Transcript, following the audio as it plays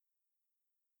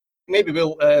maybe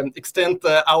we'll extend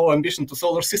our ambition to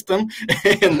solar system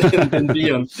and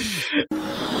beyond.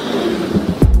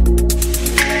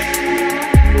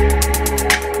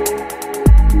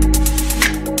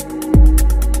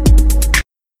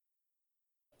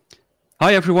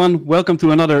 Hi everyone, welcome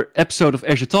to another episode of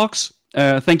Azure Talks.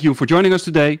 Thank you for joining us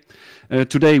today.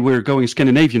 Today we're going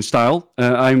Scandinavian style.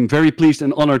 I'm very pleased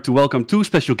and honored to welcome two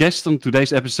special guests on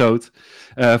today's episode.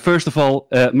 First of all,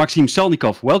 Maxim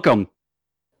Salnikov, welcome.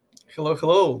 Hello,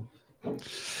 hello.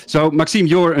 So Maxim,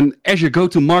 you're an Azure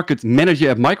Go-To-Market Manager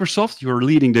at Microsoft. You're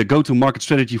leading the go-to-market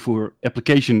strategy for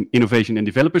application, innovation and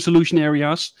developer solution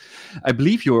areas. I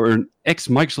believe you're an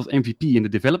ex-Microsoft MVP in the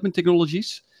development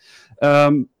technologies.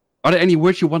 Are there any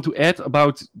words you want to add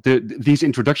about this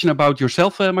introduction about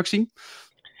yourself, Maxim?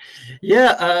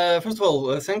 Yeah, first of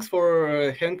all, thanks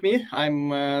for having me.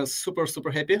 I'm super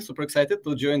happy, super excited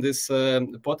to join this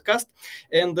podcast.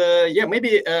 And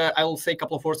maybe I'll say a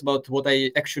couple of words about what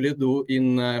I actually do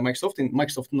in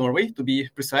Microsoft Norway, to be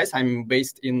precise. I'm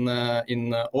based in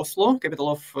Oslo, capital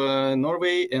of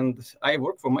Norway, and I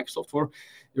work for Microsoft for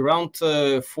around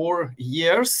 4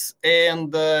 years.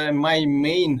 And my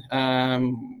main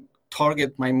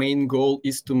target, my main goal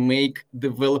is to make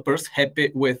developers happy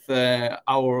with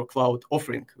our cloud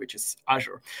offering, which is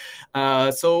Azure.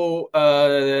 So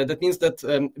that means that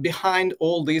behind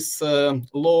all these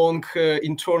long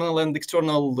internal and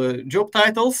external job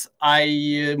titles,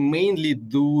 I mainly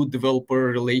do developer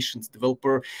relations,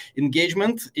 developer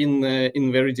engagement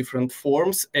in very different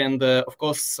forms. And of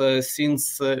course,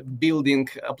 since building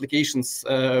applications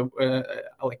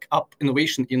like app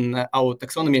innovation in our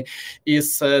taxonomy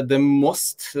is the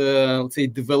most, let's say,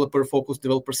 developer-focused,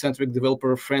 developer-centric,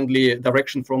 developer-friendly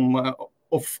direction from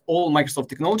of all Microsoft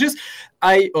technologies,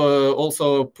 I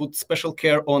also put special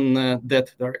care on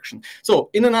that direction.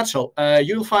 So, in a nutshell,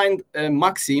 you'll find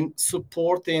Maxim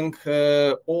supporting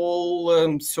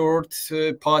all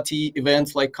third-party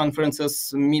events like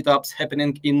conferences, meetups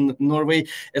happening in Norway,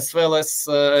 as well as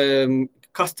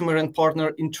customer and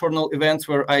partner internal events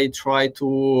where I try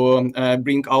to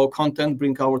bring our content,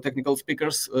 bring our technical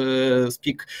speakers,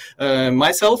 speak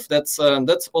myself. That's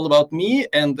all about me.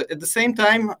 And at the same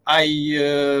time, I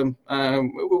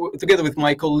together with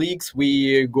my colleagues,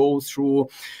 we go through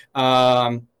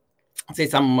say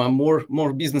some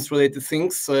more business related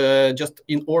things just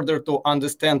in order to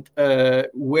understand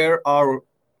where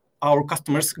our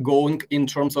customers going in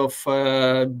terms of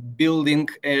building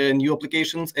new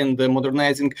applications and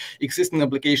modernizing existing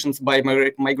applications by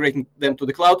migrating them to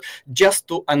the cloud, just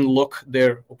to unlock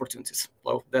their opportunities.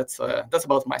 So that's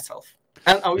about myself.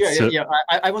 And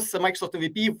I was a Microsoft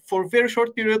MVP for a very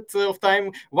short period of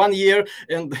time, 1 year,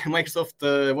 and Microsoft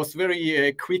was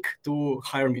very quick to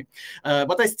hire me.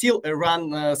 But I still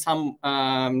run some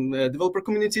developer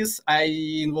communities. I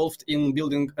involved in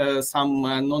building some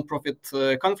non-profit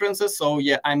conferences. So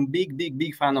yeah, I'm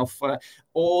big fan of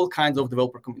all kinds of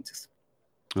developer communities.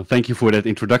 Well, thank you for that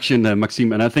introduction,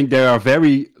 Maxim. And I think there are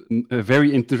very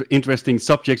interesting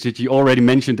subjects that you already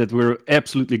mentioned that we're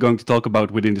absolutely going to talk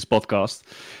about within this podcast.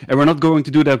 And we're not going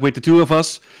to do that with the two of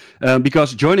us,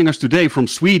 because joining us today from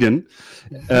Sweden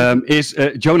is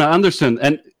Jonah Andersson.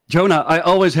 And Jonah, I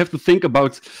always have to think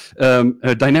about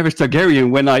Daenerys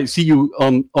Targaryen when I see you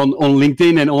on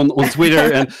LinkedIn and on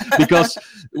Twitter, and because,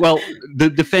 well,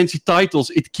 the fancy titles,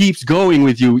 it keeps going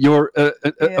with you. You're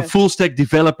a full stack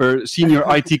developer, senior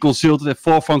IT consultant at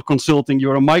Forefront Consulting.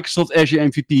 You're a Microsoft Azure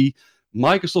MVP,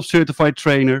 Microsoft certified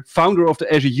trainer, founder of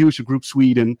the Azure User Group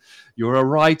Sweden. You're a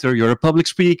writer, you're a public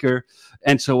speaker,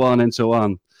 and so on and so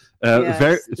on.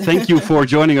 Thank you for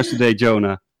joining us today,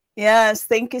 Jonah. Yes,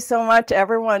 thank you so much,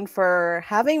 everyone, for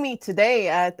having me today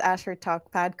at Azure Talk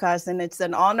Podcast. And it's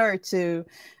an honor to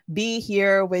be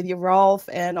here with you, Rolf,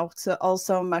 and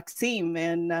also Maxim.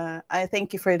 And I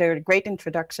thank you for the great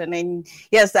introduction. And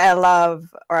yes, I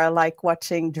like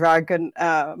watching Dragon,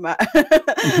 like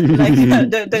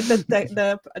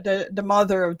the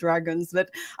mother of dragons. But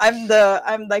I'm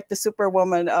like the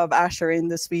superwoman of Azure in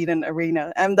the Sweden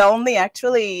arena. I'm the only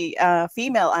actually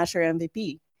female Azure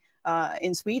MVP.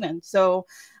 In Sweden. So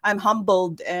I'm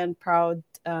humbled and proud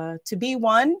to be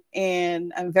one,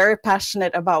 and I'm very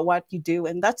passionate about what you do.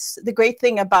 And that's the great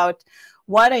thing about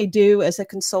what I do as a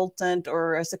consultant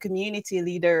or as a community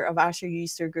leader of Azure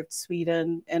User Group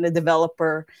Sweden and a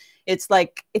developer. It's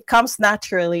like it comes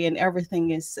naturally and everything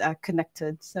is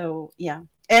connected. So yeah.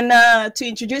 And to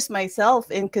introduce myself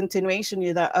in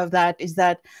continuation of that is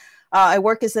that I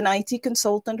work as an IT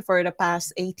consultant for the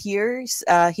past 8 years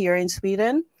here in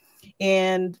Sweden.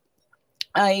 And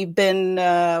I've been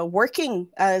working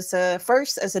as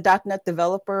first as a .NET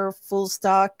developer, full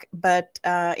stack, but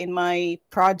in my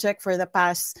project for the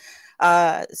past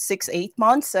 6-8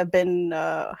 months, I've been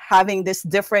having this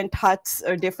different hats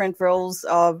or different roles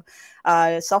of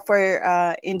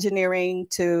software engineering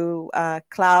to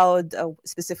cloud,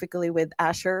 specifically with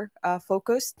Azure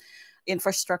focused,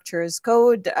 infrastructure as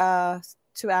code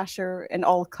to Azure, and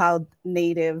all cloud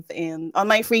native. And on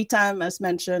my free time, as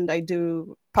mentioned, I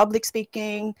do public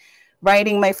speaking,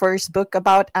 writing my first book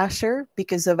about Azure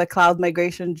because of a cloud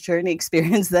migration journey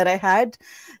experience that I had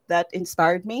that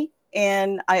inspired me.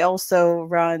 And I also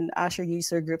run Azure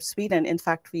User Group Sweden. In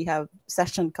fact, we have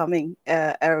session coming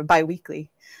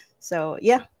bi-weekly. So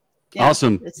yeah.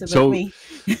 Awesome. It's about So me.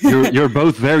 you're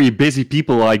both very busy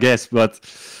people, I guess. But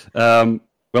well,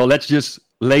 let's just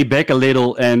lay back a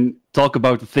little and talk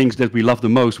about the things that we love the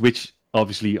most, which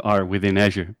obviously are within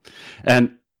Azure.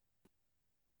 And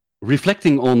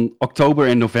reflecting on October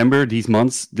and November, these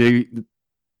months,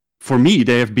 for me,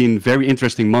 they have been very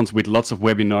interesting months with lots of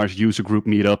webinars, user group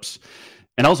meetups,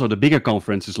 and also the bigger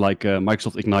conferences like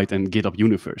Microsoft Ignite and GitHub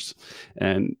Universe.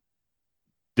 And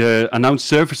the announced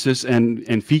services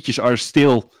and features are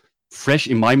still fresh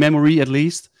in my memory, at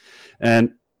least.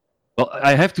 And well,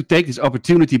 I have to take this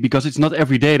opportunity because it's not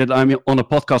every day that I'm on a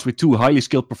podcast with two highly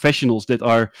skilled professionals that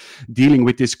are dealing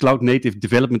with this cloud native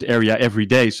development area every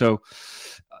day. So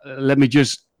let me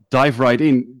just dive right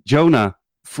in. Jonah,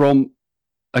 from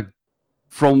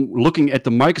looking at the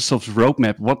Microsoft's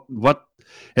roadmap, what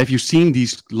have you seen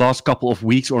these last couple of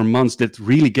weeks or months that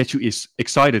really get you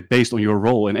excited based on your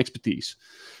role and expertise?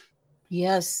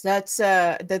 Yes, that's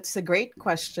a great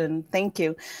question. Thank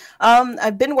you.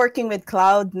 I've been working with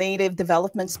cloud native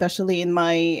development, especially in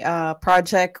my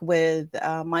project with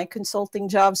my consulting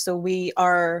job. So we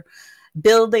are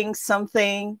building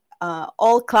something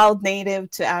all cloud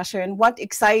native to Azure. And what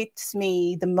excites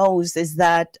me the most is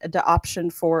that the option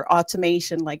for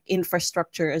automation, like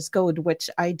infrastructure as code, which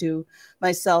I do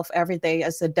myself every day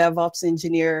as a DevOps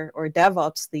engineer or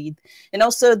DevOps lead. And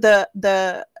also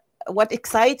what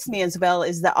excites me as well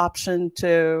is the option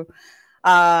to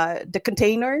the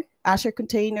container, Azure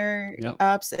container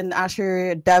apps and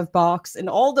Azure DevBox and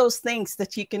all those things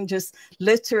that you can just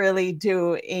literally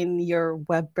do in your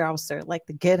web browser, like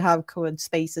the GitHub code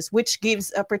spaces, which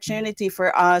gives opportunity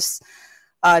for us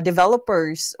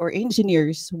developers or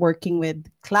engineers working with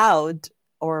cloud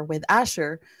or with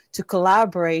Azure to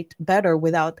collaborate better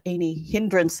without any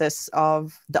hindrances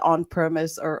of the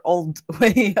on-premise or old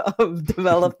way of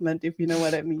development, if you know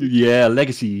what I mean. Yeah,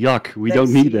 legacy, yuck. We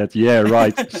don't need that. Yeah,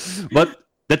 right. But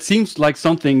that seems like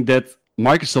something that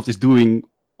Microsoft is doing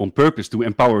on purpose to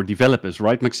empower developers,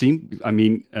 right, Maxime? I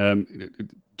mean,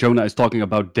 Jonah is talking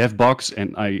about DevBox,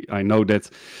 and I know that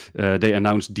they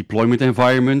announced deployment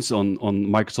environments on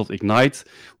Microsoft Ignite,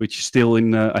 which is still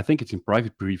in, I think it's in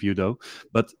private preview though.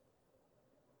 But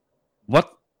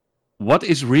what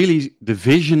is really the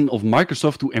vision of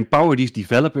Microsoft to empower these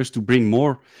developers to bring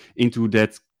more into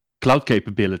that cloud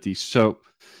capabilities? So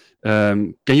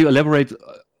can you elaborate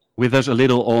with us a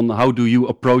little on how do you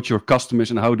approach your customers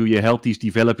and how do you help these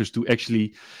developers to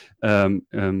actually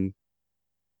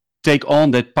take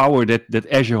on that power that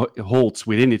Azure holds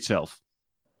within itself?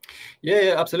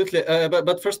 Yeah, absolutely.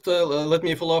 But first, let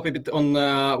me follow up a bit on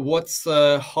what's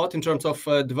hot in terms of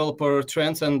developer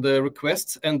trends and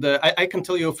requests. And I can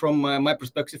tell you from my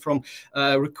perspective, from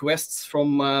requests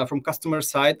from customer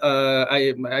side,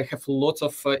 I have lots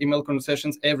of email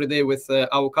conversations every day with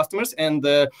our customers, and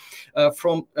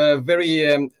from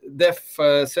very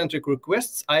dev-centric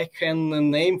requests, I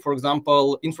can name, for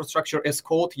example, infrastructure as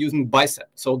code using Bicep.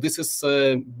 So this is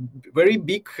a very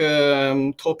big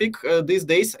topic these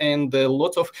days, and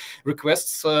lots of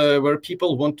requests where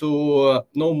people want to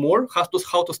know more how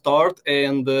to start,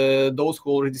 and those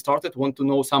who already started want to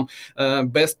know some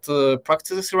best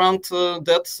practices around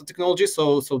that technology.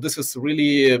 So this is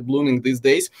really blooming these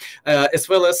days, as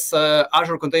well as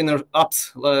Azure Container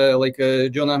Apps, like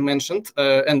Jonah mentioned,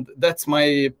 and that's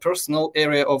my personal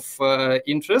area of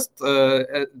interest.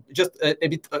 Just a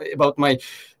bit about my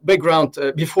background.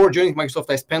 Before joining Microsoft,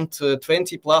 I spent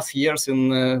 20 plus years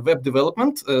in web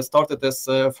development. Started as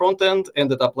front end,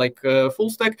 ended up like full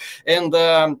stack, and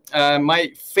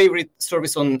my favorite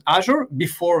service on Azure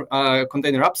before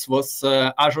Container Apps was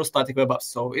Azure Static Web Apps.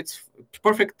 So it's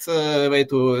perfect way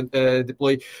to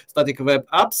deploy static web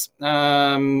apps,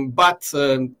 but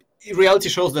reality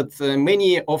shows that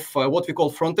many of what we call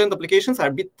front-end applications are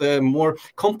a bit more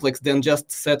complex than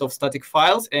just set of static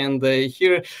files. And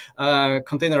here,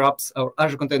 Container Apps or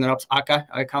Azure Container Apps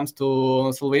 (ACA) comes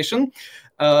to salvation.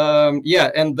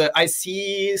 And I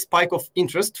see spike of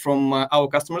interest from our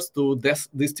customers to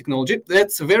this technology.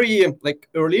 That's very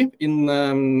early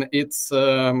in its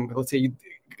let's say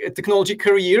technology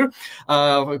career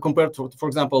compared to, for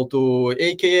example, to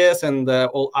AKS and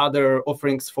all other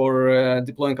offerings for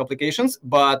deploying applications.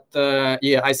 But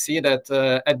I see that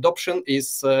adoption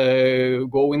is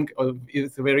going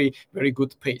at a very, very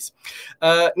good pace.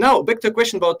 Now, back to a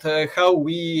question about how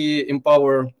we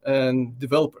empower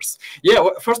developers.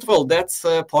 First of all, that's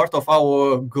part of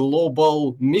our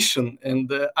global mission.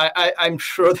 And I'm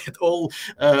sure that all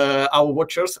our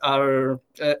watchers are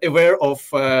aware of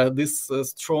this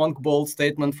strong, bold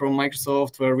statement from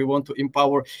Microsoft, where we want to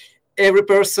empower every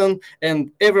person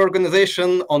and every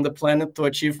organization on the planet to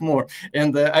achieve more.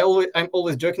 And I'm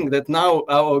always joking that now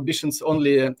our ambition's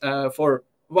only for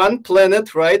one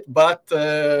planet, right? But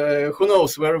who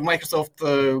knows where Microsoft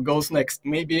goes next?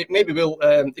 Maybe we'll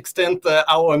extend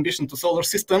our ambition to solar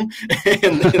system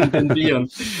and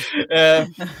beyond.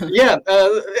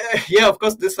 Of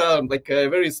course, these are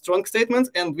very strong statements,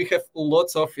 and we have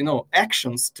lots of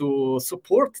actions to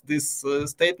support this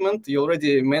statement. You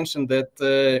already mentioned that.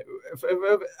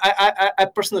 I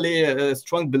personally a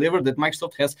strong believer that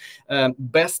Microsoft has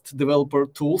best developer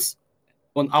tools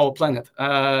on our planet.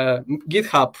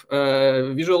 GitHub,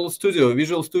 Visual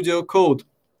Studio Code,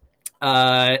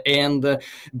 and a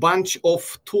bunch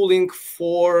of tooling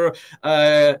for,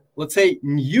 let's say,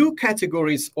 new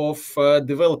categories of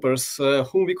developers,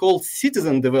 whom we call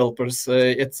citizen developers.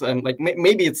 It's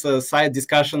maybe it's a side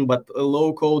discussion, but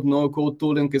low-code, no-code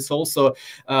tooling is also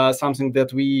something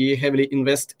that we heavily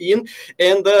invest in.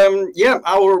 And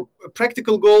our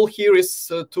practical goal here is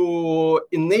to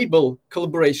enable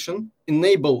collaboration,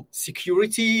 enable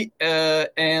security,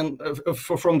 and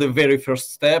from the very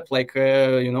first step,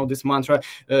 this mantra,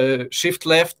 shift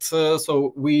left,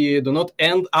 so we do not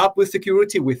end up with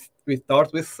security. We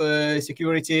start with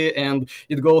security, and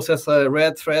it goes as a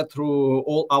red thread through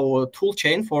all our tool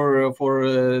chain for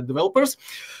developers.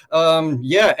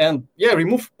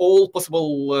 Remove all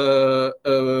possible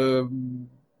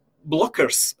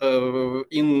blockers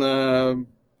in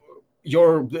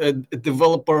your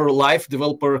developer life,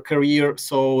 developer career.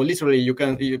 So literally,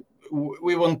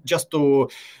 we want just to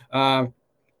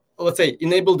let's say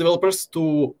enable developers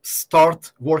to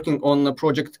start working on a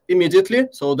project immediately.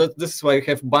 So this is why we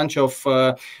have a bunch of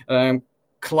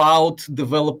cloud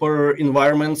developer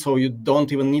environment, so you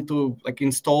don't even need to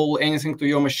install anything to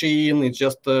your machine. It's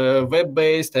just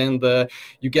web-based, and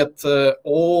you get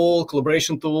all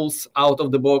collaboration tools out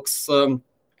of the box.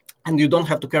 And you don't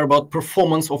have to care about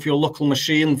performance of your local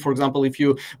machine. For example, if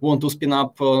you want to spin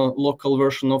up a local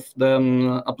version of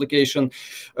the application.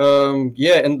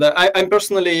 I'm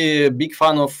personally a big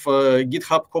fan of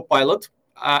GitHub Copilot.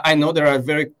 I know there are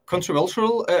very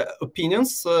controversial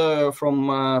opinions from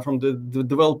the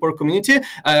developer community.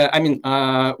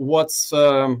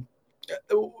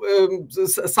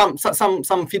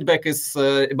 Some feedback is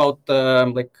about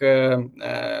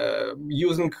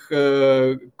using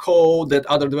code that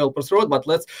other developers wrote, but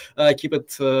let's keep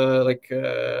it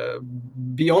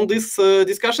beyond this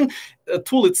discussion. A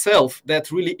tool itself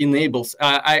that really enables.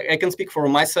 I can speak for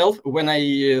myself. When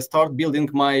I start building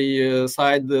my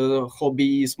side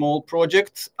hobby small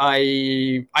project,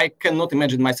 I cannot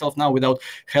imagine myself now without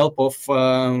help of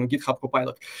GitHub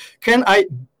Copilot. Can I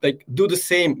do the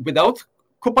same without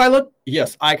Copilot?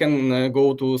 Yes, I can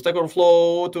go to Stack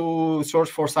Overflow to search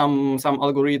for some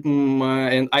algorithm,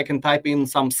 and I can type in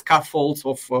some scaffolds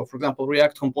of, for example,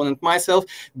 React component myself.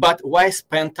 But why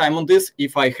spend time on this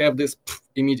if I have this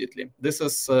immediately? This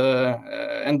is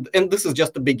and this is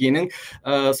just the beginning.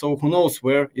 So who knows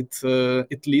where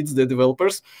it leads the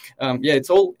developers?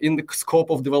 It's all in the scope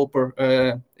of developer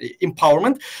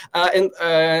empowerment.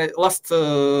 Last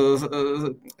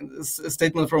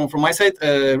statement from my side.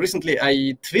 Recently,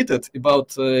 I tweeted about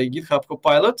GitHub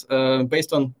Copilot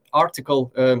based on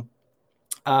article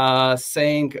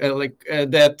saying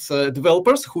that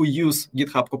developers who use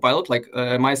GitHub Copilot,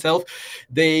 myself,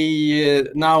 they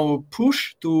now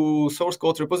push to source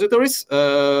code repositories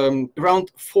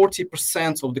around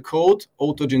 40% of the code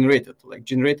auto-generated,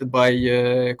 generated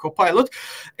by Copilot.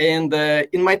 And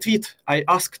in my tweet, I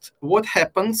asked what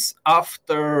happens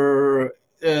after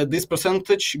this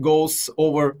percentage goes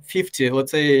over 50, let's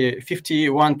say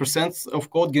 51% of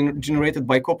code generated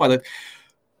by Copilot.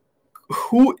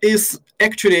 Who is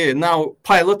actually now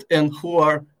pilot and who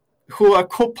are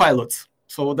co-pilots?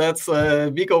 So that's a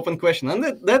big open question, and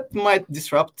that might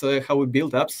disrupt how we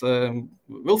build apps.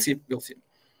 We'll see.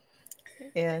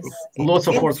 Yes. Lots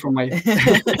of words from my.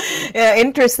 Yeah,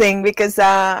 interesting, because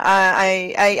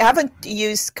I haven't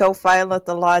used Copilot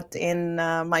a lot in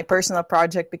my personal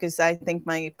project, because I think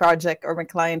my project or my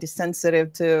client is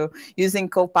sensitive to using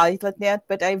Copilot yet.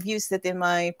 But I've used it in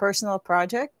my personal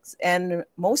projects, and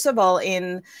most of all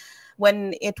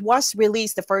when it was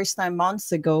released the first time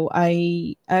months ago,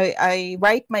 I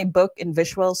write my book in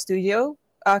Visual Studio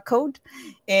code,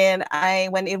 and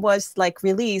when it was like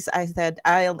released, I said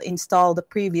I'll install the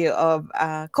preview of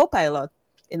Copilot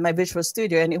in my Visual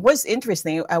Studio, and it was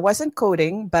interesting. I wasn't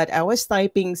coding, but I was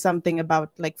typing something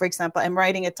about, like, for example, I'm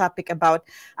writing a topic about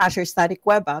Azure Static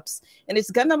Web Apps, and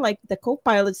it's gonna, like, the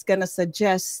Copilot's gonna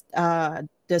suggest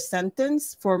the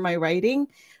sentence for my writing.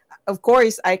 Of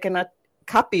course, I cannot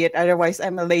copy it, otherwise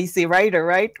I'm a lazy writer,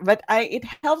 right? But it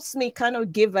helps me kind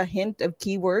of give a hint of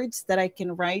keywords that I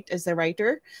can write as a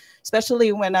writer,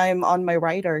 especially when I'm on my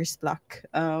writer's block,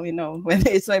 when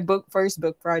it's my first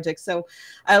book project. So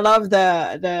I love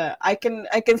I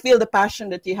can feel the passion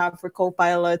that you have for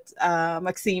Copilot,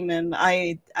 Maxim, and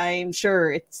I'm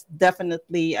sure it's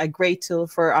definitely a great tool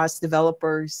for us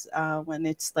developers when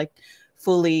it's like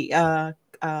fully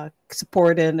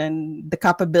supported and the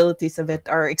capabilities of it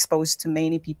are exposed to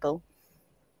many people.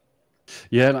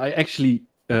 Yeah, and I actually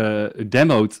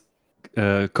demoed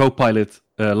Copilot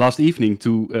last evening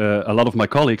to a lot of my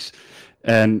colleagues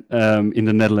and in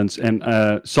the Netherlands, and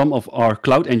some of our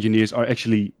cloud engineers are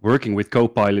actually working with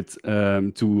Copilot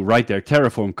to write their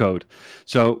Terraform code.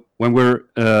 So when we're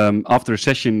after a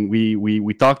session,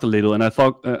 we talked a little, and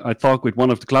I talked with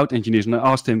one of the cloud engineers, and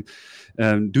I asked him,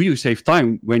 do you save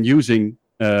time when using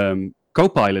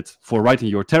Copilot for writing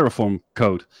your Terraform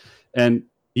code? And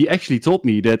he actually told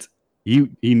me that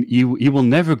he will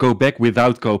never go back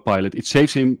without Copilot. It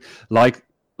saves him, like,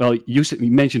 well, you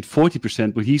mentioned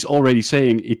 40%, but he's already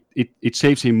saying it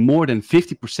saves him more than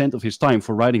 50% of his time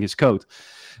for writing his code.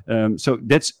 So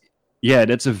that's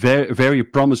a very, very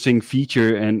promising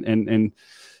feature, and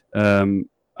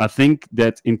I think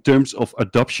that in terms of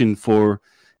adoption for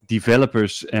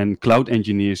developers and cloud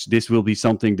engineers, this will be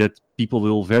something that people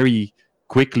will very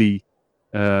quickly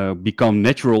become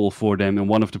natural for them, and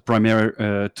one of the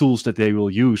primary tools that they will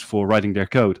use for writing their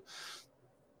code.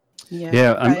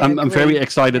 Yeah, I'm very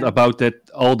excited about that.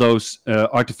 All those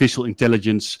artificial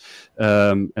intelligence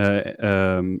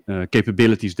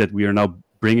capabilities that we are now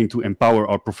bringing to empower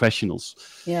our professionals.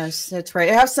 Yes, that's right.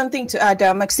 I have something to add.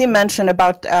 Maxim mentioned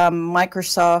about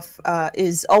Microsoft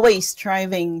is always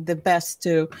striving the best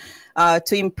to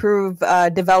improve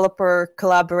developer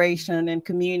collaboration and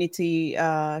community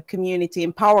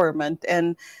empowerment.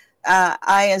 And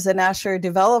I, as an Azure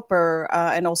developer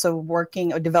and also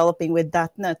working or developing with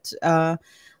 .NET,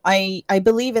 I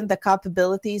believe in the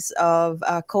capabilities of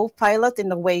Copilot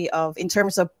in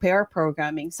terms of pair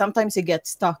programming. Sometimes you get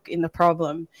stuck in the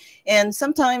problem. And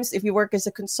sometimes if you work as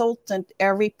a consultant,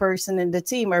 every person in the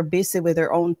team are busy with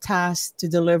their own tasks to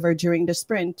deliver during the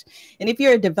sprint. And if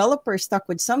you're a developer stuck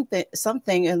with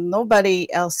something and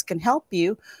nobody else can help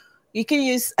you, you can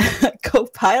use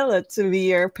Copilot to be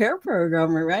your pair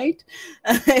programmer, right?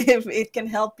 If it can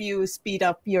help you speed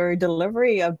up your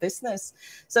delivery of business.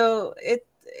 So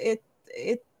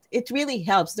it really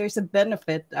helps. There's a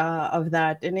benefit of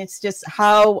that. And it's just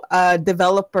how a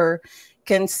developer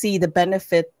can see the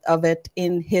benefit of it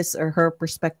in his or her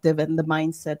perspective and the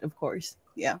mindset, of course.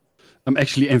 Yeah. I'm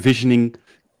actually envisioning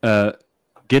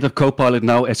GitHub Copilot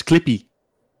now as Clippy.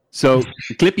 So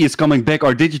Clippy is coming back.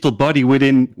 Our digital body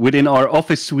within our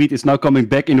office suite is now coming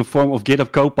back in the form of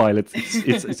GitHub Copilot.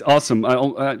 It's awesome.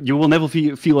 You will never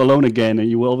feel alone again, and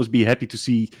you will always be happy to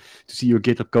see your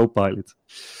GitHub Copilot.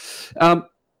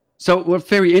 So what's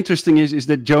very interesting is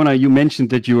that, Jonah, you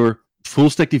mentioned that you're full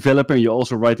stack developer and you're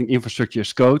also writing infrastructure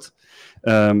as code.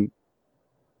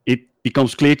 It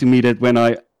becomes clear to me that when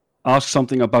I ask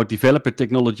something about developer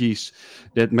technologies,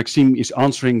 that Maxim is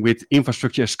answering with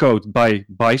infrastructure as code by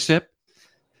Bicep.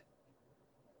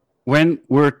 When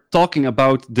we're talking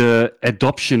about the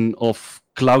adoption of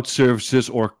cloud services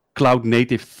or cloud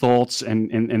native thoughts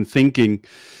and thinking,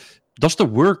 does the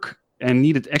work and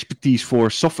needed expertise for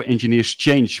software engineers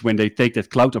change when they take that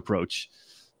cloud approach?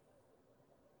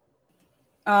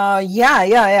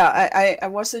 I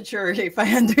wasn't sure if I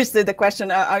understood the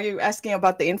question. Are you asking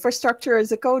about the infrastructure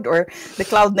as a code or the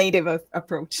cloud native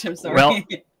approach? I'm sorry.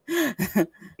 Well,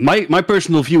 my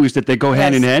personal view is that they go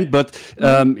hand in hand, but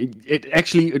it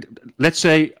actually, let's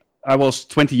say I was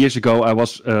 20 years ago, I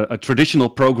was a traditional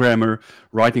programmer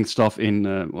writing stuff in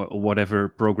whatever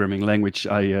programming language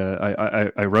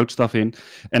I wrote stuff in.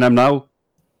 And I'm now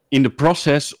in the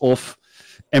process of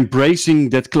embracing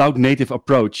that cloud native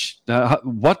approach?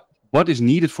 What is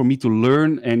needed for me to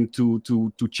learn and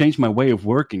to change my way of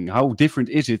working? How different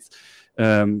is it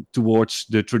towards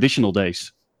the traditional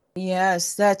days?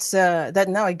 Yes, that's that.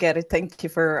 Now I get it. Thank you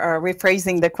for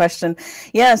rephrasing the question.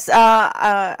 Yes,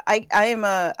 I am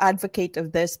a advocate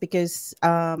of this because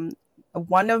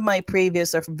one of my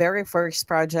previous or very first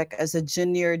project as a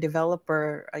junior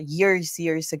developer years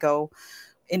ago,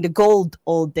 in the gold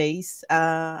old days,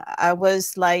 I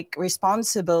was like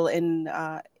responsible in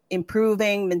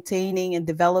improving, maintaining, and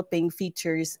developing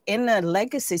features in a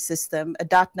legacy system,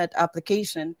 a .NET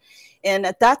application. And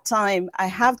at that time, I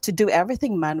have to do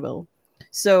everything manual.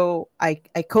 So I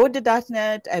code the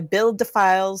 .NET, I build the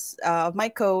files of my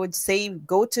code, save,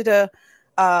 go to the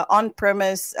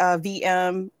on-premise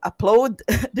VM, upload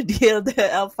the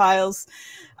DLL files,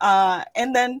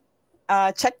 and then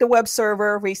check the web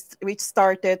server,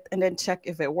 restart it, and then check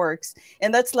if it works.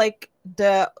 And that's like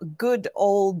the good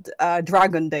old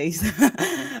Dragon days.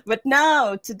 But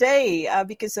now, today,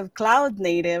 because of cloud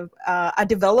native, a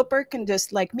developer can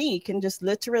just, like me, can just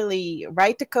literally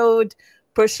write the code,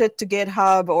 push it to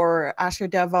GitHub or Azure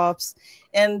DevOps,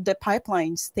 and the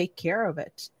pipelines take care of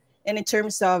it. And in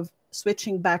terms of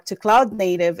switching back to cloud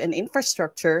native and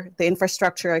infrastructure, the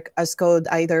infrastructure as code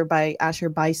either by Azure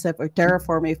Bicep or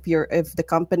Terraform, if the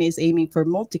company is aiming for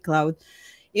multi-cloud,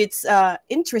 it's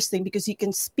interesting because you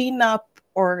can spin up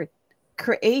or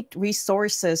create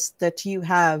resources that you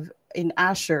have in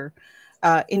Azure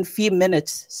in few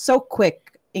minutes, so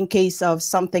quick in case of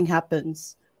something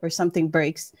happens or something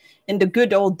breaks. In the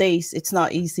good old days, it's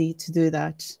not easy to do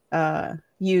that.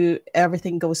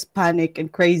 Everything goes panic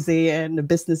and crazy and the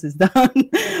business is done.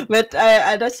 But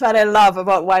that's what I love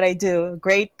about what I do.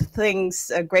 Great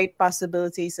things, great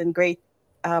possibilities, and great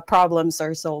problems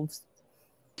are solved.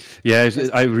 Yeah,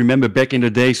 I remember back in the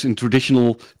days in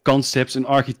traditional concepts and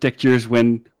architectures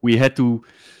when we had to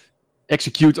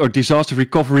execute our disaster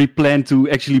recovery plan to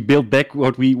actually build back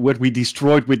what we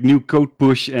destroyed with new code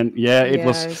push, and it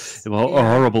was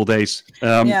horrible days.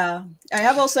 I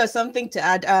have also something to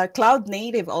add. Cloud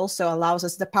native also allows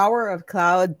us the power of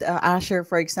cloud. Azure,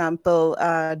 for example,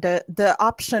 the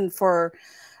option for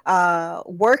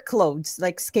workloads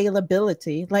like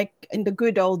scalability. Like in the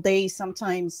good old days,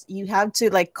 sometimes you have to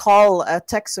like call a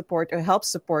tech support or help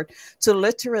support to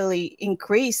literally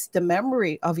increase the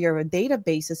memory of your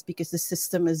databases because the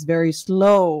system is very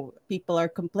slow. People are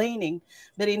complaining.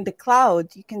 But in the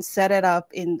cloud, you can set it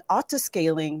up in auto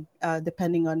scaling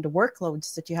depending on the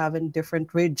workloads that you have in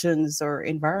different regions or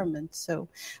environments. So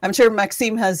I'm sure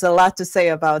Maxim has a lot to say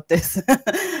about this,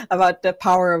 about the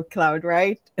power of cloud,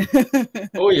 right?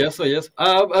 Oh yes.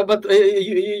 But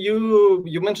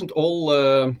you mentioned all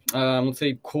let's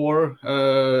say core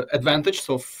advantages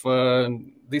of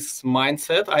this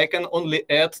mindset. I can only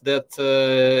add that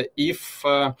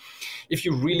if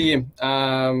you really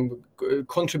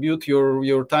contribute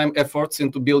your time efforts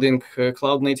into building a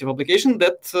cloud native application,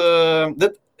 that's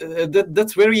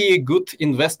very good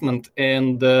investment.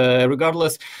 And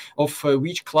regardless of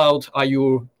which cloud are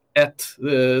you at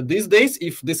these days,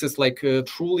 if this is like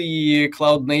truly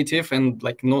cloud native and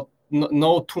like not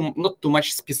too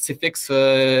much specifics,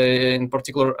 in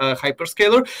particular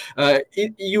hyperscaler,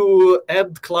 you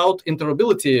add cloud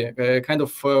interoperability kind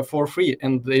of for free.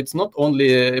 And it's not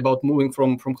only about moving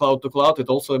from cloud to cloud, it's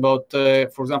also about,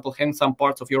 for example, having some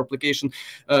parts of your application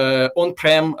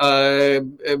on-prem,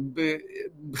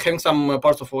 having some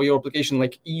parts of your application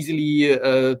like easily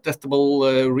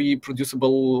testable,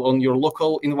 reproducible on your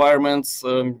local environments.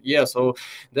 So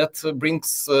that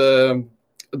brings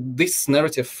this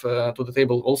narrative to the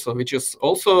table also, which is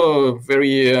also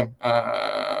very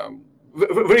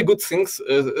very good thing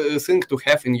to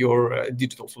have in your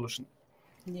digital solution.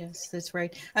 Yes, that's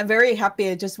right. I'm very happy.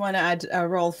 I just want to add,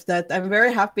 Rolf, that I'm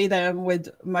very happy that I'm with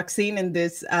Maxine in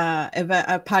this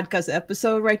podcast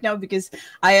episode right now, because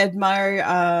I admire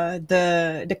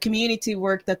the community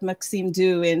work that Maxime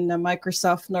do in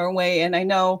Microsoft Norway. And I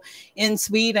know in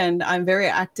Sweden, I'm very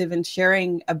active in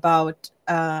sharing about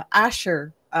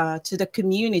Azure to the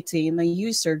community in my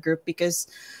user group, because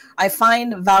I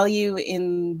find value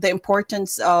in the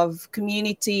importance of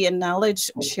community and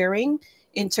knowledge sharing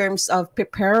in terms of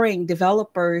preparing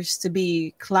developers to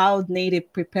be cloud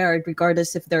native prepared,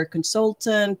 regardless if they're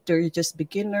consultant, they're just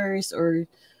beginners, or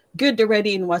good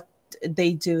already in what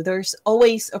they do. There's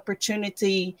always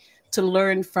opportunity to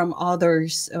learn from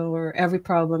others or every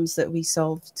problems that we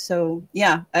solved. So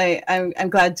yeah, I'm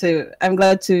glad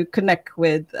to connect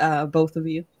with both of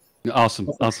you. Awesome.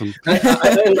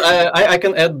 And I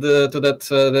can add to that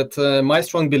that my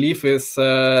strong belief is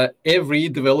every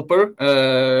developer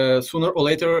sooner or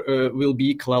later will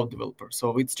be cloud developer.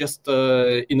 So it's just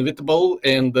inevitable,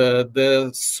 and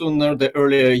the sooner, the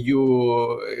earlier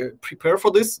you prepare for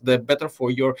this, the better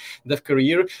for your dev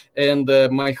career. And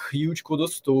my huge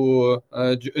kudos to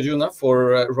Jonah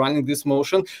for running this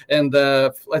motion. And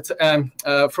let's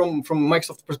from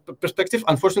Microsoft perspective,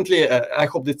 unfortunately, I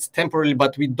hope it's temporary,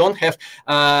 but we don't have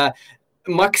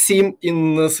Maxim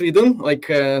in Sweden. Like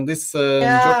this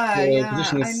job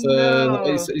position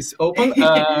is open,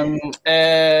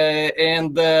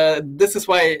 and this is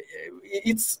why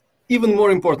it's even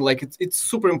more important. Like it's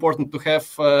super important to have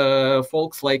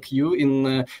folks like you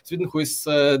in Sweden who is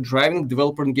driving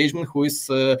developer engagement, who is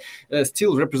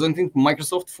still representing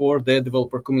Microsoft for the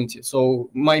developer community. So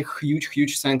my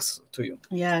huge thanks to you.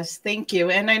 Yes, thank you.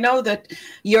 And I know that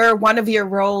one of your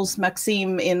roles,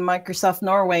 Maxim, in Microsoft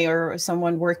Norway, or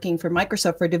someone working for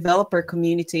Microsoft for developer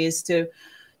community, is to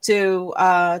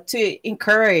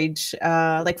encourage,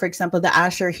 like, for example, the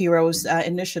Azure Heroes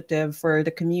initiative for the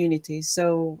community.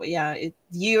 So yeah,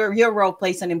 your role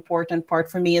plays an important part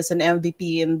for me as an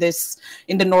MVP in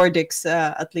the Nordics,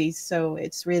 at least. So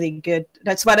it's really good.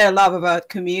 That's what I love about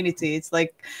community. It's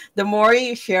like the more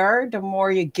you share, the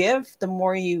more you give, the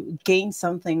more you gain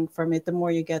something from it, the more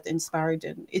you get inspired.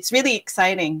 And it's really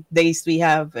exciting days we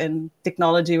have and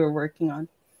technology we're working on.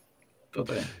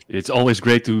 Totally. It's always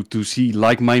great to see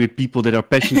like-minded people that are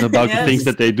passionate about the things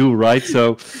that they do, right?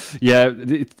 So, yeah,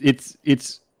 it's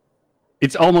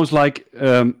almost like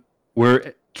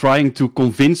we're trying to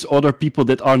convince other people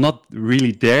that are not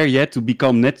really there yet to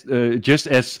become just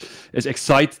as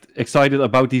excited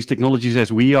about these technologies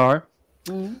as we are.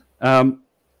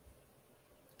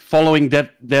 Following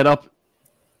that up,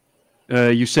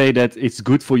 you say that it's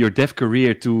good for your dev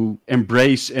career to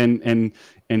embrace and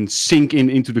sink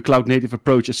into the cloud native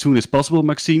approach as soon as possible,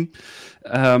 Maxime.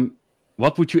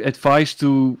 What would you advise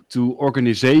to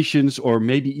organizations, or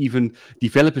maybe even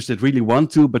developers that really want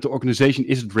to, but the organization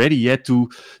isn't ready yet to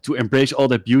embrace all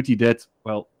that beauty that,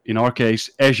 well, in our case,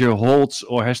 Azure holds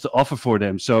or has to offer for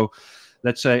them? So,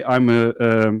 let's say I'm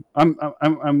a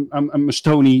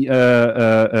Stony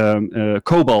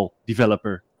COBOL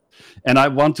developer, and I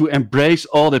want to embrace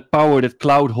all that power that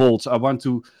cloud holds. I want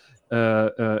to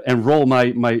enroll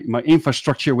my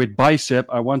infrastructure with Bicep.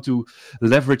 I want to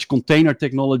leverage container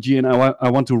technology, and I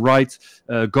want to write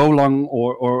Golang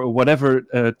or whatever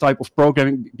type of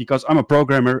programming, because I'm a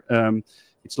programmer.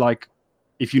 It's like,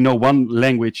 if you know one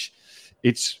language,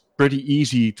 it's pretty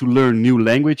easy to learn new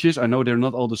languages. I know they're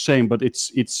not all the same, but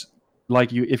it's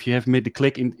like if you have made the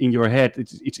click in your head,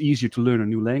 it's easier to learn a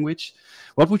new language.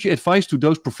 What would you advise to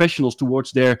those professionals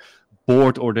towards their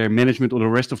board or their management or the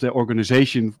rest of their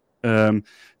organization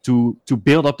to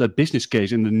build up that business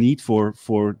case and the need for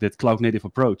that cloud native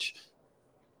approach?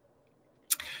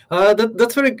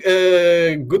 That's very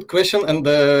good question, and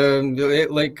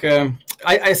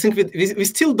I think we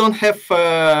still don't have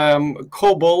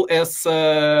COBOL as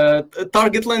a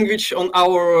target language on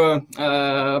our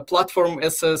platform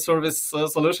as a service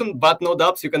solution, but no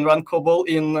doubts, you can run COBOL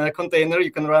in a container,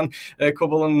 you can run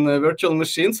COBOL on a virtual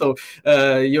machine, so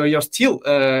you're still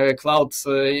a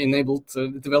cloud-enabled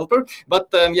developer. But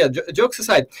yeah, jokes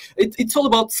aside, it's all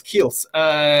about skills.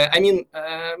 I mean,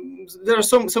 there are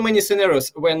so many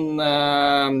scenarios when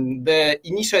the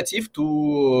initiative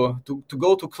to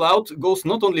go to cloud goes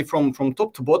not only from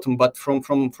top to bottom, but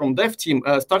from dev team,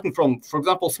 starting from, for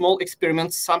example, small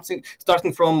experiments,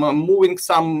 starting from moving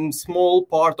some small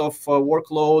part of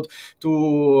workload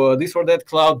to this or that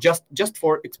cloud, just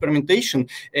for experimentation.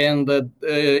 And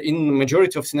in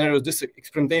majority of scenarios, these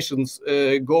experimentations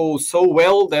go so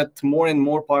well that more and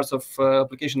more parts of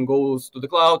application goes to the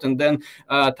cloud, and then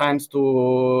time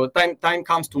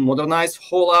comes to modernize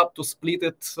whole app, to split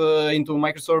it into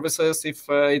microservices if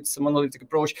it's a monolithic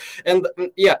approach. And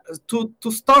yeah,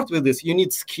 to start with this, you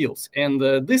need skills, and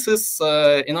this is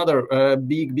another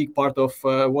big part of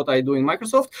what I do in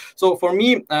Microsoft. So for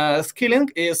me, skilling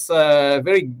is a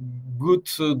very good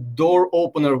door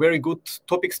opener, very good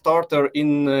topic starter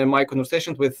in my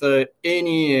conversations with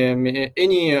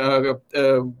any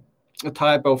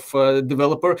type of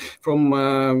developer from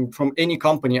any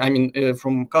company. I mean,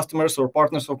 from customers or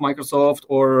partners of Microsoft,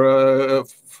 or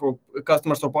for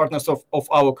customers or partners of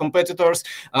our competitors,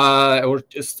 or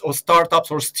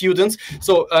startups or students.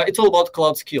 So it's all about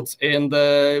cloud skills. And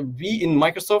we in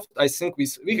Microsoft, I think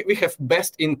we have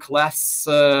best in class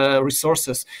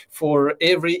resources for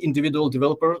every individual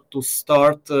developer to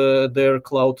start their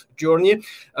cloud journey.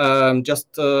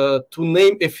 Just to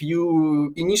name a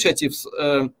few initiatives,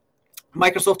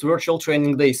 Microsoft Virtual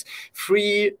Training Days,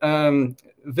 free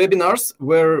webinars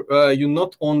where you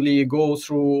not only go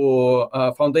through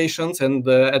foundations and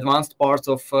advanced parts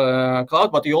of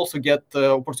cloud, but you also get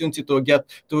the opportunity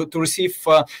to receive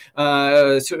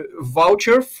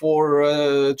voucher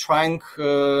for trying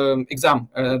exam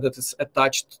that is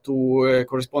attached to a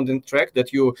corresponding track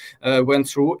that you went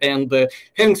through, and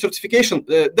having certification.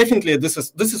 Definitely, this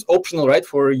is optional, right,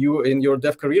 for you in your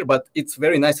dev career, but it's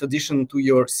very nice addition to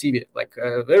your CV, like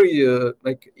very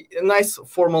like a nice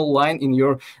formal line in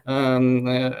your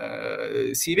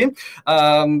CV.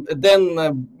 Then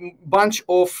a bunch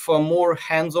of more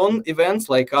hands-on events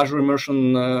like Azure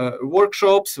Immersion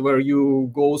workshops, where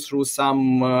you go through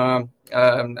some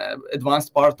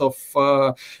advanced part of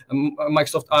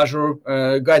Microsoft Azure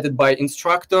guided by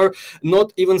instructor.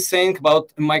 Not even saying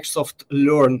about Microsoft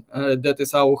Learn. That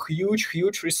is our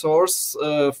huge resource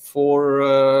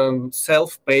for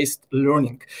self-paced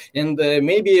learning. And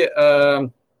maybe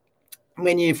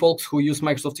many folks who use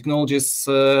Microsoft technologies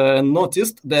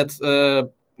noticed that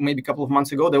maybe a couple of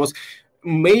months ago there was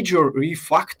major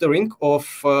refactoring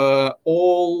of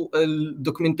all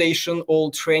documentation,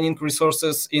 all training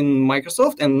resources in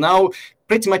Microsoft, and now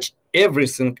pretty much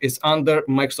everything is under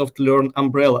Microsoft Learn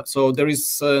umbrella. So there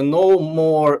is no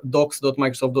more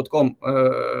docs.microsoft.com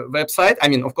website. I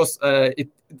mean, of course,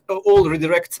 all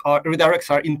redirects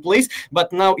are in place,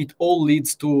 but now it all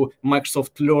leads to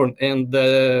Microsoft Learn, and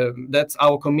that's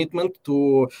our commitment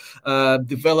to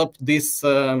develop this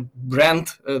brand,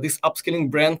 this upskilling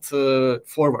brand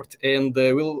forward, and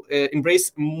we'll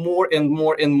embrace more and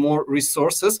more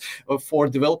resources for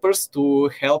developers to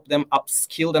help them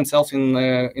upskill themselves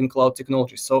in cloud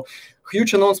technology. So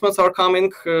huge announcements are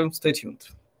coming. Stay tuned.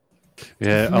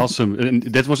 Yeah, awesome. And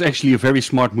that was actually a very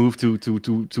smart move to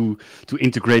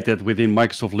integrate that within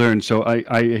Microsoft Learn. So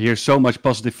I hear so much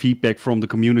positive feedback from the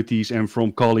communities and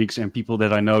from colleagues and people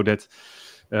that I know that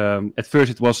at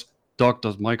first it was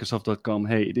doc.microsoft.com.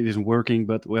 Hey, it isn't working,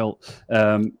 but well,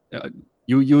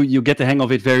 you get the hang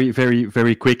of it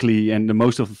very quickly. And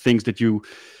most of the things that you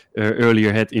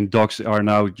earlier had in docs are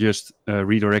now just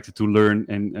redirected to Learn,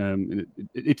 and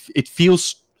it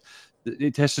feels,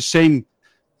 it has the same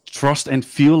trust and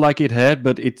feel like it had,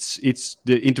 but it's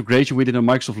the integration within the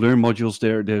Microsoft Learn modules.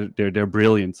 They're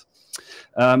brilliant.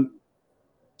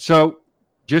 So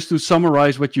just to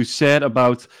summarize what you said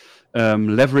about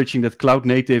leveraging that cloud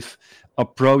native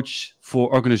approach for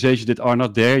organizations that are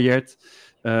not there yet,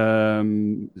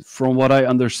 from what I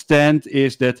understand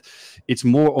is that it's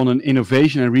more on an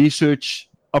innovation and research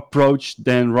approach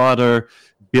than rather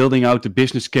building out the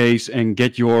business case and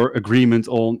get your agreement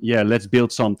on, yeah, let's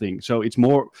build something. So it's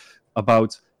more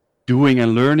about doing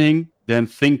and learning than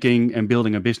thinking and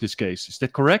building a business case. Is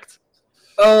that correct?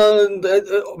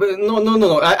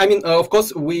 No. I mean, of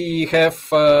course, we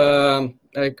have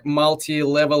like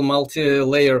multi-level,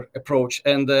 multi-layer approach,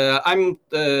 and I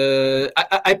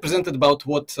presented about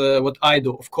what I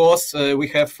do. Of course, we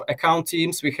have account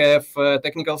teams, we have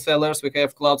technical sellers, we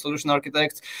have cloud solution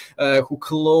architects who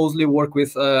closely work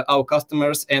with our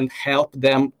customers and help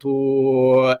them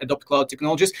to adopt cloud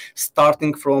technologies,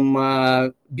 starting from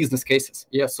business cases.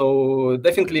 Yeah, so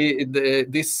definitely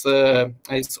this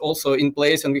is also in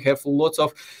place, and we have lots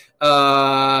of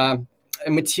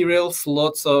materials,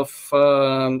 lots of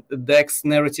decks,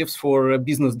 narratives for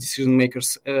business decision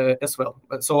makers as well.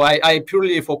 So I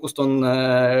purely focused on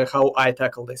how I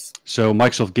tackle this. So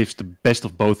Microsoft gives the best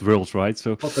of both worlds, right?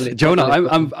 So totally, Jonah,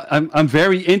 totally. I'm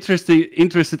very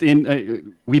interested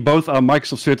in. We both are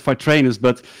Microsoft certified trainers,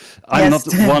 but I'm not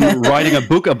the one writing a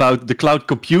book about the cloud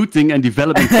computing and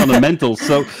development fundamentals.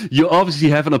 So you obviously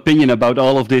have an opinion about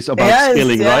all of this, about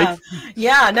skilling, right?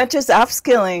 Yeah, not just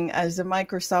upskilling as a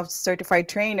Microsoft certified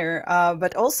trainer,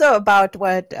 but also about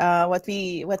what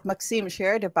Maxim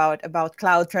shared about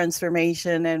cloud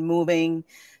transformation and moving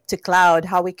to cloud,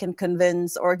 how we can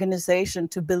convince organization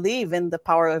to believe in the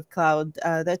power of cloud.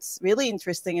 That's really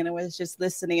interesting. And I was just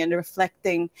listening and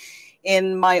reflecting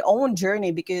in my own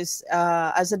journey, because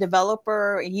as a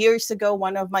developer years ago,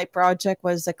 one of my project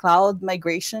was a cloud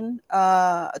migration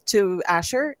to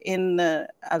Azure in a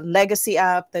legacy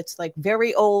app that's like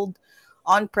very old,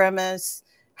 on-premise,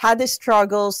 had the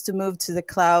struggles to move to the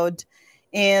cloud.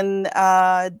 And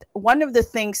one of the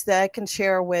things that I can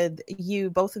share with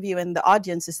you, both of you in the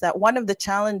audience, is that one of the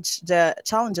challenges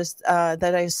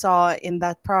that I saw in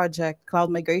that project,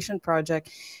 cloud migration project,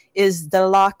 is the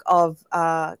lack of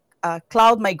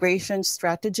cloud migration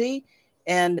strategy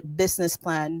and business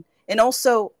plan, and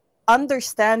also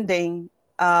understanding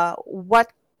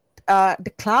what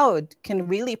the cloud can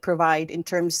really provide in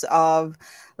terms of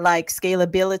like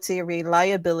scalability,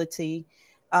 reliability,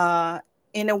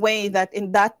 in a way that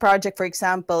in that project, for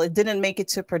example, it didn't make it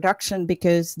to production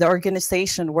because the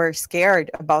organization were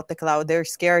scared about the cloud. They're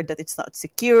scared that it's not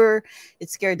secure.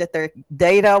 It's scared that their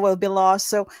data will be lost.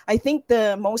 So I think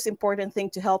the most important thing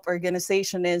to help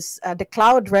organization is the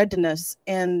cloud readiness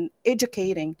and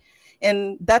educating.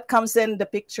 And that comes in the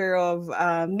picture of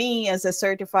me as a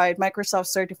certified Microsoft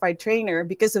certified trainer.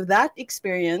 Because of that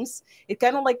experience, it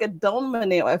kind of like a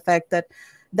domino effect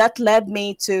that led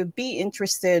me to be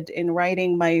interested in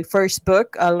writing my first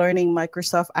book, Learning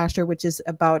Microsoft Azure, which is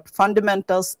about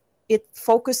fundamentals. It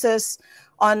focuses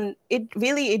on it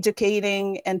really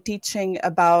educating and teaching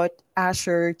about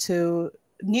Azure to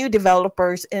new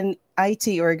developers in IT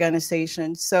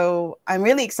organizations. So I'm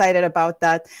really excited about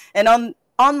that. And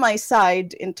on my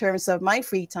side, in terms of my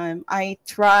free time, I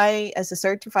try as a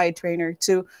certified trainer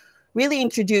to really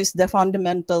introduce the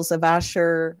fundamentals of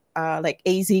Azure, like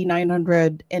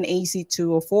AZ900 and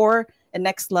AZ204. And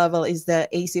next level is the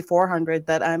AZ400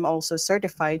 that I'm also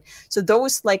certified. So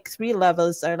those like 3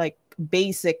 levels are like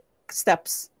basic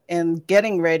steps in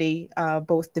getting ready,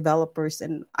 both developers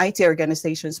and IT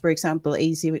organizations. For example,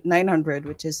 AZ900,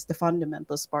 which is the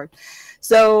fundamentals part.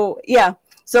 So yeah,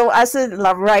 so as a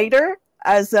writer,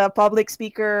 as a public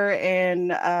speaker,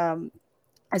 and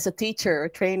as a teacher or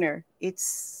trainer,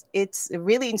 it's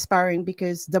really inspiring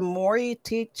because the more you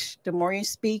teach, the more you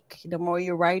speak, the more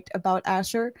you write about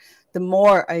Azure, the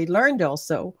more I learned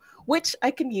also, which I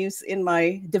can use in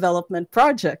my development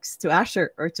projects to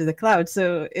Azure or to the cloud.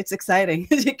 So it's exciting.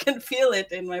 You can feel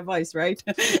it in my voice, right?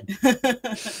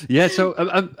 Yeah. So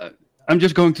I'm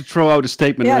just going to throw out a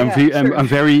statement. Yeah, sure.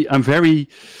 I'm very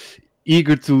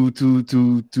eager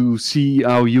to see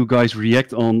how you guys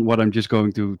react on what I'm just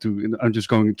going to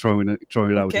throw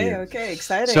it out here. Okay,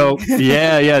 exciting. So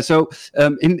yeah. So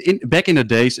in back in the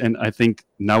days, and I think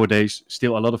nowadays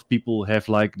still a lot of people have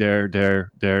like their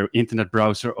internet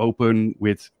browser open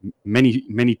with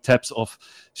many tabs of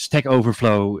Stack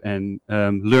Overflow and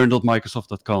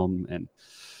learn.microsoft.com. And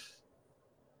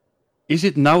is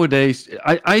it nowadays?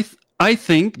 I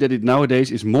think that it nowadays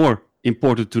is more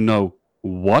important to know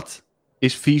what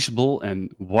is feasible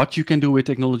and what you can do with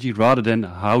technology rather than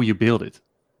how you build it.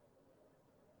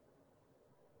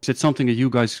 Is it something that you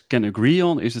guys can agree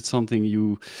on? Is it something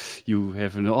you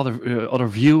have another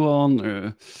view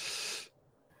on?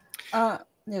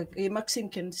 Yeah, Maxim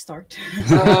can start.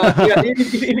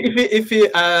 If we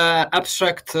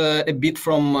abstract a bit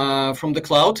from the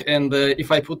cloud, and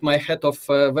if I put my hat of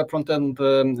web front-end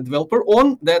developer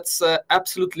on, that's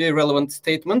absolutely relevant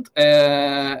statement.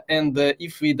 And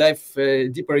if we dive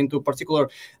deeper into a particular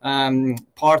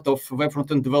part of web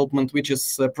front-end development, which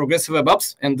is progressive web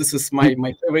apps, and this is my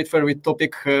favorite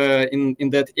topic in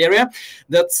that area.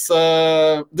 This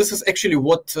is actually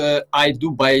what I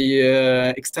do by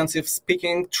extensive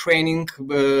speaking, training,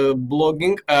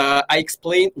 blogging. I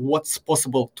explain what's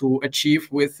possible to achieve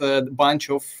with a bunch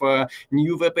of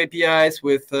new web APIs,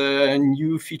 with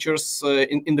new features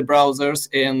in the browsers,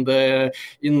 and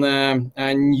in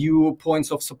new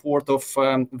points of support of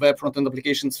web front-end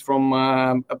applications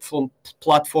from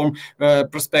platform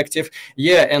perspective.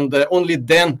 Yeah, and only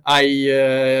then I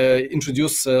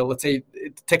introduce, let's say,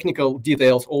 technical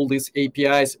details, all these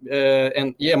APIs.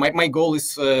 And yeah, my goal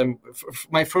is,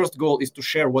 my first goal is to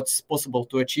share what's possible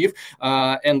to achieve.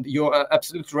 And you're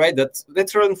absolutely right that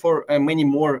that's relevant for many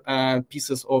more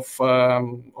pieces of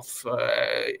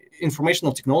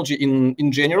informational technology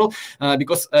in general,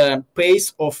 because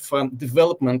pace of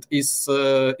development is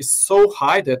so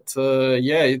high that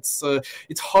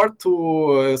it's hard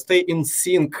to stay in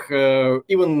sync,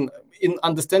 even in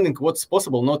understanding what's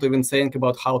possible, not even saying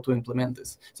about how to implement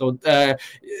this. So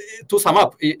to sum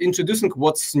up, introducing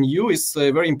what's new is a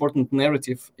very important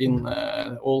narrative in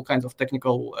all kinds of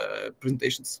technical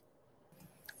presentations.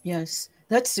 Yes,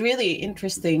 that's really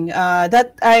interesting.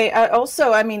 That I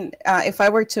also, I mean, if I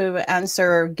were to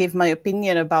answer, give my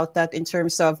opinion about that in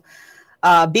terms of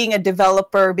being a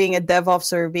developer, being a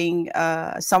DevOps, or being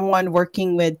someone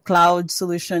working with cloud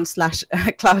solutions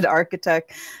 / cloud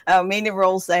architect, many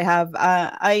roles I have.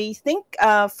 I think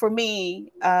for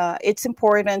me, it's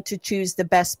important to choose the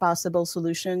best possible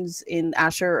solutions in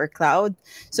Azure or cloud.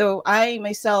 So I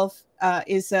myself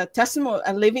is a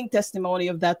living testimony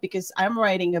of that, because I'm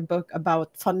writing a book about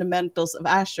fundamentals of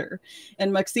Azure.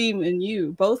 And Maxim and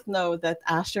you both know that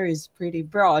Azure is pretty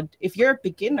broad. If you're a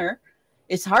beginner,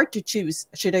 it's hard to choose.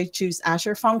 Should I choose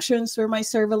Azure Functions for my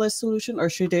serverless solution, or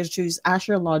should I choose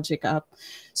Azure Logic App?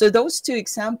 So those two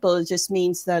examples just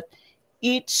means that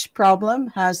each problem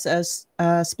has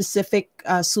a specific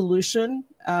solution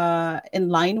in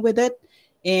line with it.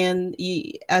 And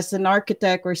as an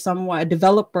architect or someone, a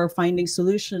developer, finding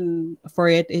solution for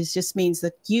it is just means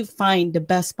that you find the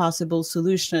best possible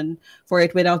solution for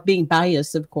it without being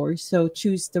biased, of course. So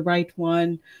choose the right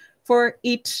one for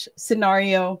each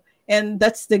scenario. And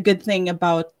that's the good thing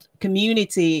about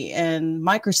community and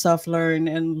Microsoft Learn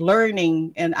and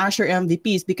learning and Azure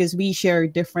MVPs, because we share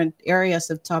different areas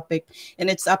of topic, and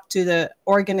it's up to the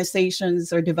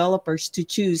organizations or developers to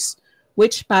choose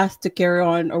which path to carry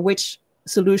on or which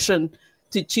solution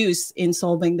to choose in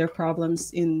solving their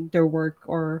problems in their work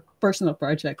or personal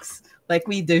projects like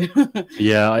we do.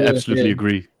 Yeah, I absolutely Yeah.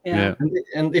 agree. Yeah.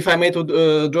 And if I may to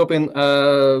drop in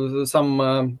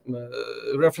some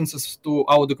references to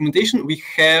our documentation, we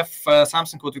have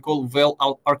something what we call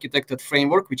well-architected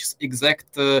framework, which is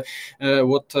exact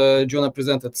what Jonah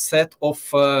presented, set of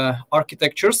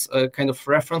architectures, kind of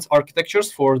reference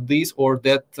architectures for this or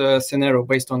that scenario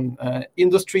based on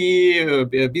industry,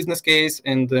 business case,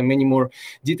 and many more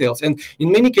details. And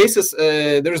in many cases,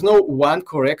 there is no one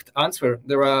correct answer.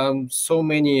 There are so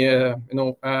many,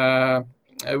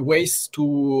 ways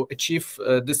to achieve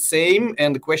the same,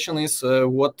 and the question is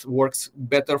what works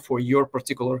better for your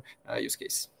particular use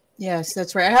case. Yes,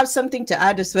 that's right. I have something to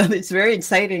add as well. It's very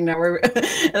exciting now. We're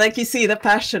like you see the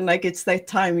passion, like it's like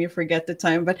time, you forget the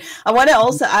time. But I want to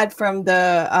also add from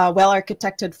the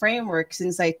well-architected framework,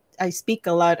 since I speak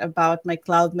a lot about my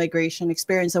cloud migration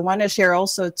experience. I want to share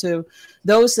also to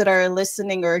those that are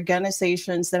listening or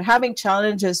organizations that are having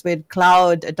challenges with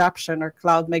cloud adoption or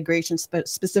cloud migration,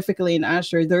 specifically in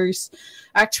Azure. There's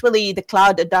actually the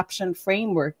cloud adoption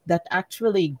framework that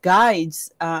actually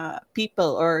guides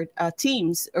people or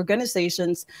teams,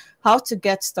 organizations, how to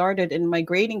get started in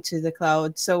migrating to the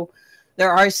cloud. So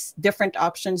there are different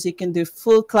options. You can do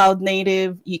full cloud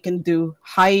native, you can do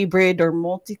hybrid or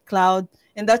multi-cloud.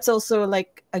 And that's also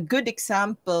like a good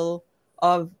example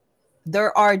of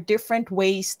there are different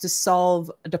ways to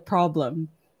solve the problem.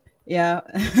 Yeah.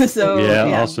 So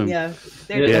yeah, awesome. yeah.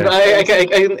 And I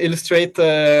can illustrate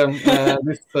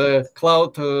this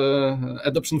cloud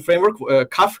adoption framework,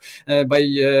 CAF, by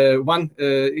one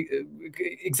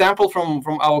example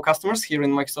from our customers here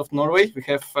in Microsoft Norway. We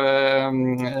have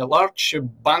a large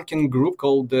banking group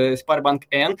called Sparebank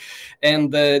N,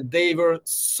 and they were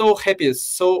so happy,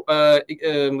 so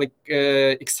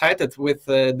excited with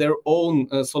their own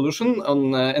solution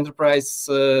on enterprise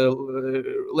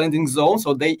lending zone.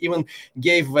 So they even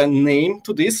gave a name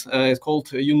to this. It's called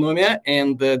Eunomia,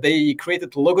 and they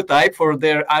created logotype for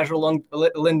their Azure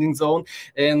lending zone.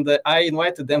 And I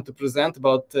invited them to present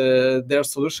about their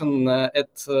solution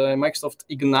at Microsoft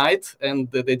Ignite, and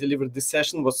they delivered this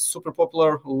session. It was super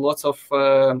popular, lots of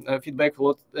feedback,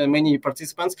 many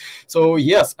participants. So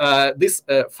yes, this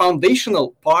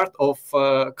foundational part of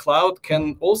cloud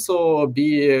can also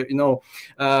be,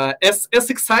 as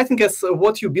exciting as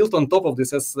what you built on top of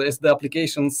this, as the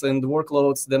applications and the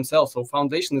workloads themselves. So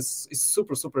foundation is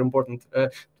super, super important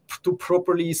to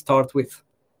properly start with.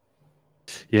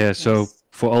 Yeah, so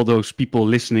for all those people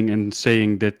listening and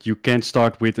saying that you can't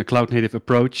start with a cloud native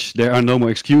approach, there are no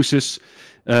more excuses.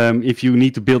 If you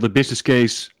need to build a business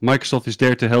case, Microsoft is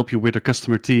there to help you with a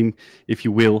customer team, if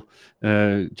you will.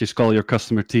 Just call your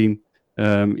customer team.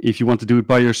 If you want to do it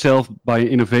by yourself, by an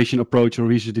innovation approach or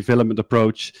research development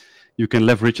approach, you can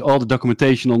leverage all the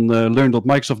documentation on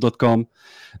learn.microsoft.com.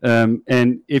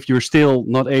 And if you're still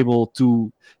not able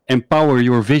to empower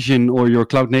your vision or your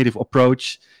cloud native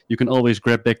approach, you can always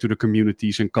grab back to the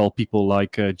communities and call people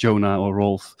like Jonah or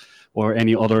Rolf or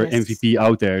any other MVP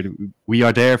out there. We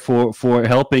are there for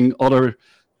helping other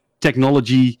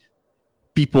technology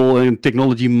people and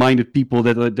technology-minded people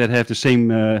that have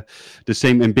the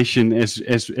same ambition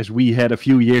as we had a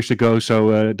few years ago.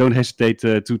 So don't hesitate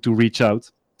to reach out.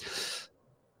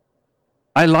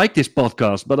 I like this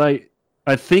podcast, but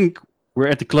I think we're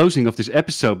at the closing of this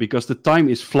episode because the time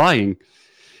is flying.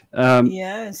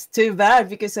 Yes, too bad,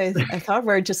 because I thought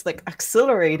we were just like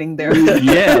accelerating there.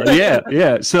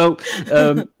 yeah. So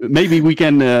maybe we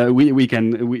can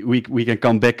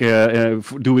come back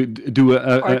do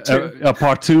a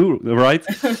part two, right?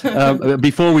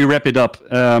 Before we wrap it up,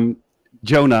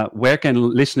 Jonah, where can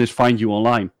listeners find you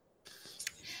online?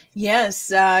 Yes,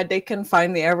 they can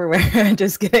find me everywhere.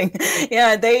 Just kidding.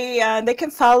 Yeah, they can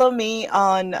follow me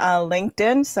on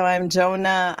LinkedIn. So I'm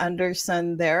Jonah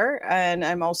Andersson there, and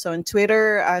I'm also on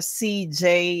Twitter,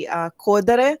 CJ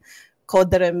Kodare.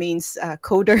 Kodare means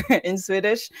coder in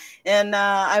Swedish. And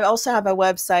I also have a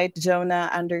website,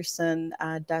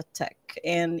 jonahandersson.tech.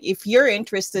 And if you're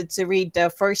interested to read the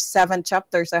first 7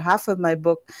 chapters or half of my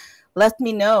book, let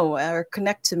me know or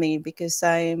connect to me, because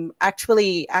I'm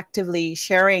actually actively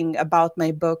sharing about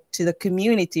my book to the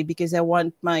community, because I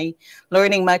want my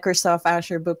Learning Microsoft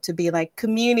Azure book to be like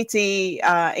community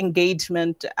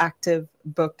engagement active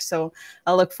book. So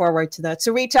I look forward to that.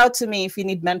 So reach out to me if you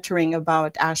need mentoring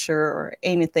about Azure or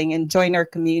anything, and join our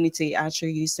community, Azure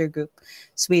User Group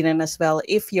Sweden as well,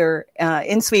 if you're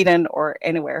in Sweden or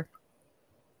anywhere.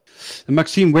 And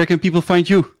Maxim, where can people find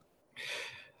you?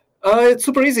 It's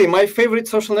super easy. My favorite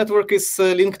social network is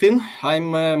LinkedIn.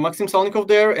 I'm Maxim Salnikov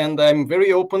there, and I'm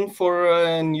very open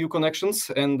for new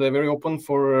connections, and very open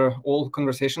for all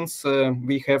conversations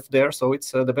we have there. So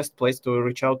it's the best place to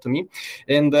reach out to me.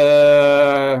 And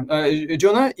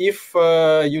Jonah, if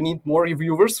you need more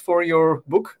reviewers for your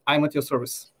book, I'm at your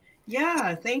service.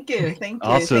 Yeah, thank you. Thank you.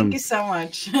 Awesome. Thank you so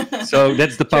much. So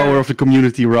that's the power Sure. of the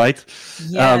community, right?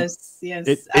 Yes, yes.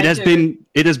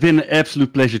 It has been an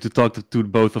absolute pleasure to talk to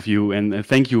both of you, and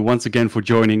thank you once again for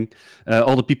joining.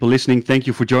 All the people listening, thank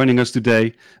you for joining us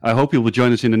today. I hope you will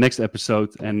join us in the next episode,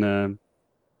 and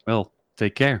well,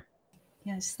 take care.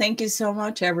 Yes, thank you so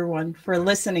much, everyone, for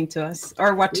listening to us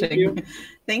or watching. Thank you.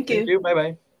 Thank you. Thank you.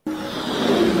 Bye-bye.